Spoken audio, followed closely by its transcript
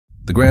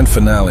The grand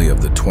finale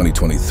of the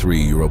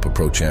 2023 Europa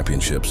Pro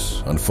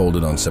Championships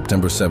unfolded on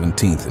September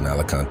 17th in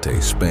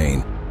Alicante,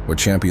 Spain, where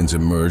champions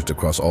emerged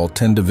across all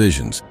 10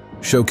 divisions,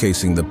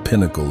 showcasing the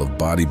pinnacle of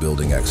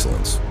bodybuilding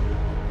excellence.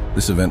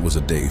 This event was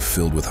a day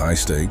filled with high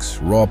stakes,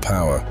 raw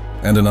power,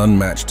 and an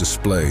unmatched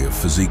display of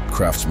physique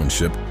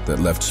craftsmanship that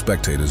left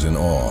spectators in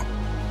awe.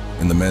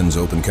 In the men's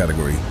open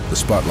category, the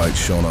spotlight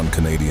shone on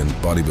Canadian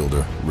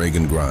bodybuilder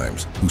Regan,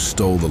 who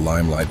stole the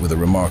limelight with a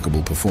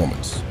remarkable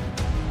performance.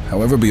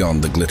 However,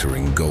 beyond the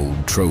glittering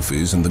gold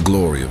trophies and the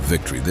glory of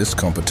victory, this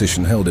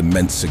competition held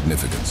immense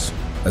significance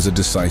as a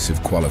decisive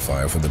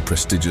qualifier for the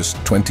prestigious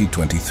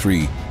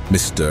 2023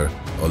 Mr.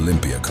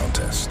 Olympia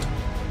contest.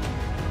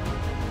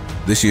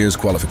 This year's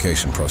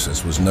qualification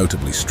process was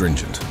notably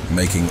stringent,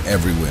 making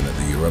every win at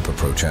the Europa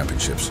Pro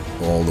Championships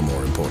all the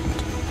more important.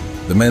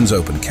 The men's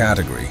open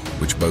category,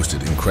 which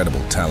boasted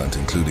incredible talent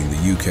including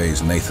the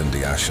UK's Nathan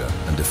D'Asha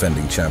and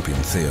defending champion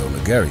Theo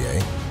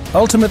Laguerrier,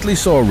 ultimately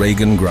saw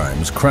Regan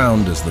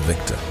crowned as the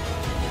victor.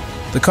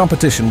 The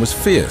competition was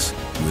fierce,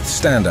 with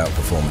standout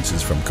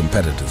performances from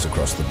competitors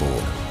across the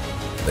board.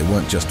 They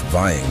weren't just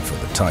vying for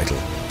the title,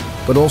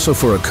 but also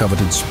for a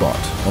coveted spot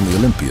on the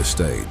Olympia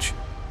stage.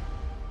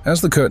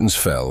 As the curtains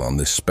fell on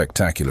this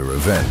spectacular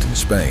event in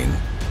Spain,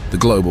 the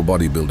global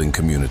bodybuilding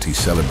community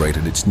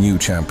celebrated its new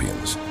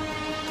champions.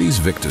 These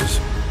victors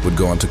would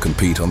go on to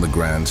compete on the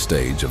grand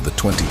stage of the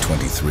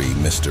 2023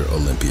 Mr.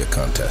 Olympia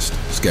contest,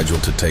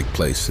 scheduled to take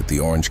place at the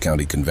Orange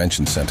County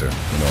Convention Center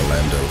in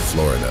Orlando,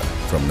 Florida,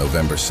 from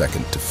November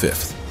 2nd to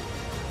 5th.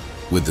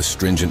 With the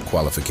stringent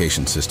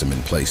qualification system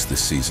in place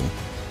this season,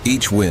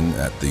 each win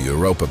at the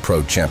Europa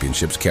Pro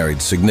Championships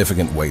carried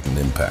significant weight and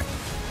impact.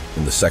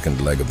 In the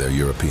second leg of their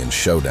European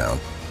showdown,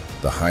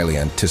 the highly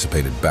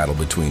anticipated battle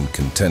between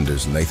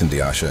contenders Nathan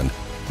D'Asha and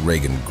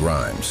Regan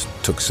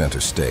took center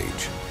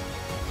stage.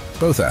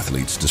 Both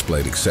athletes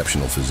displayed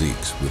exceptional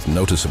physiques, with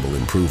noticeable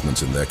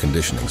improvements in their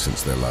conditioning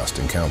since their last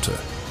encounter.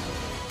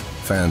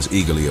 Fans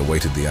eagerly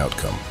awaited the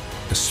outcome,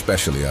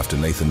 especially after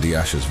Nathan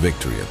D'Asha's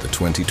victory at the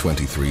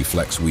 2023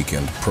 Flex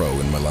Weekend Pro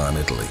in Milan,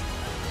 Italy.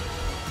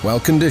 While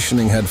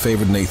conditioning had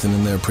favored Nathan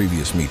in their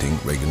previous meeting,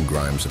 Regan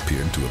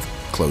appeared to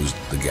have closed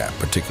the gap,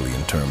 particularly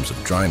in terms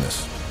of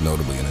dryness,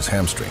 notably in his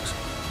hamstrings.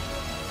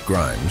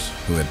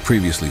 Who had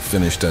previously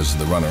finished as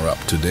the runner-up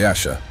to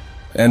D'Asha,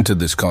 entered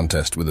this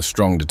contest with a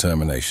strong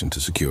determination to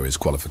secure his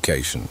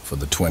qualification for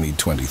the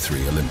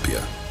 2023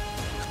 Olympia.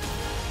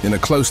 In a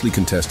closely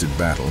contested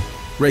battle,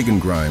 Regan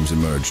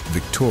emerged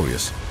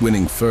victorious,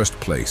 winning first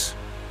place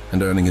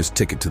and earning his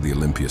ticket to the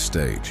Olympia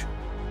stage.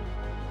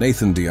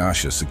 Nathan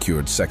D'Asha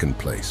secured second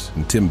place,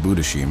 and Tim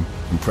Budashim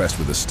impressed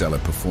with a stellar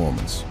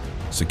performance,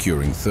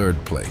 securing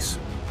third place.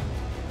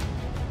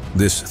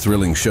 This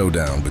thrilling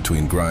showdown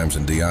between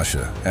and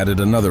D'Asha added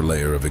another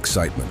layer of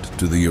excitement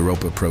to the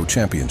Europa Pro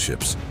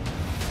Championships,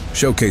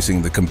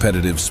 showcasing the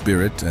competitive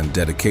spirit and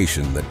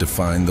dedication that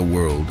define the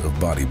world of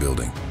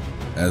bodybuilding.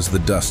 As the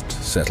dust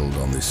settled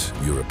on this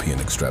European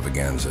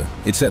extravaganza,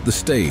 it set the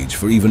stage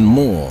for even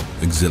more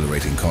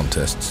exhilarating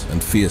contests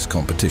and fierce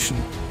competition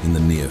in the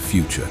near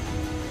future.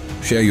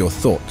 Share your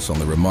thoughts on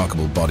the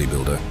remarkable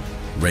bodybuilder,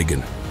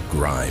 Regan.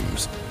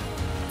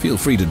 Feel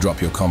free to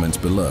drop your comments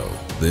below.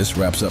 This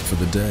wraps up for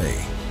the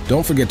day.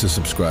 Don't forget to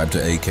subscribe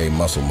to AK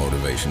Muscle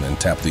Motivation and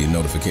tap the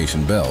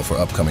notification bell for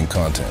upcoming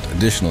content.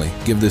 Additionally,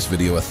 give this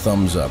video a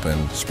thumbs up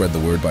and spread the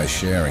word by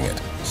sharing it.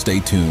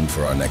 Stay tuned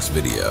for our next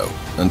video.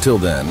 Until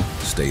then,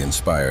 stay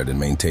inspired and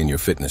maintain your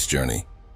fitness journey.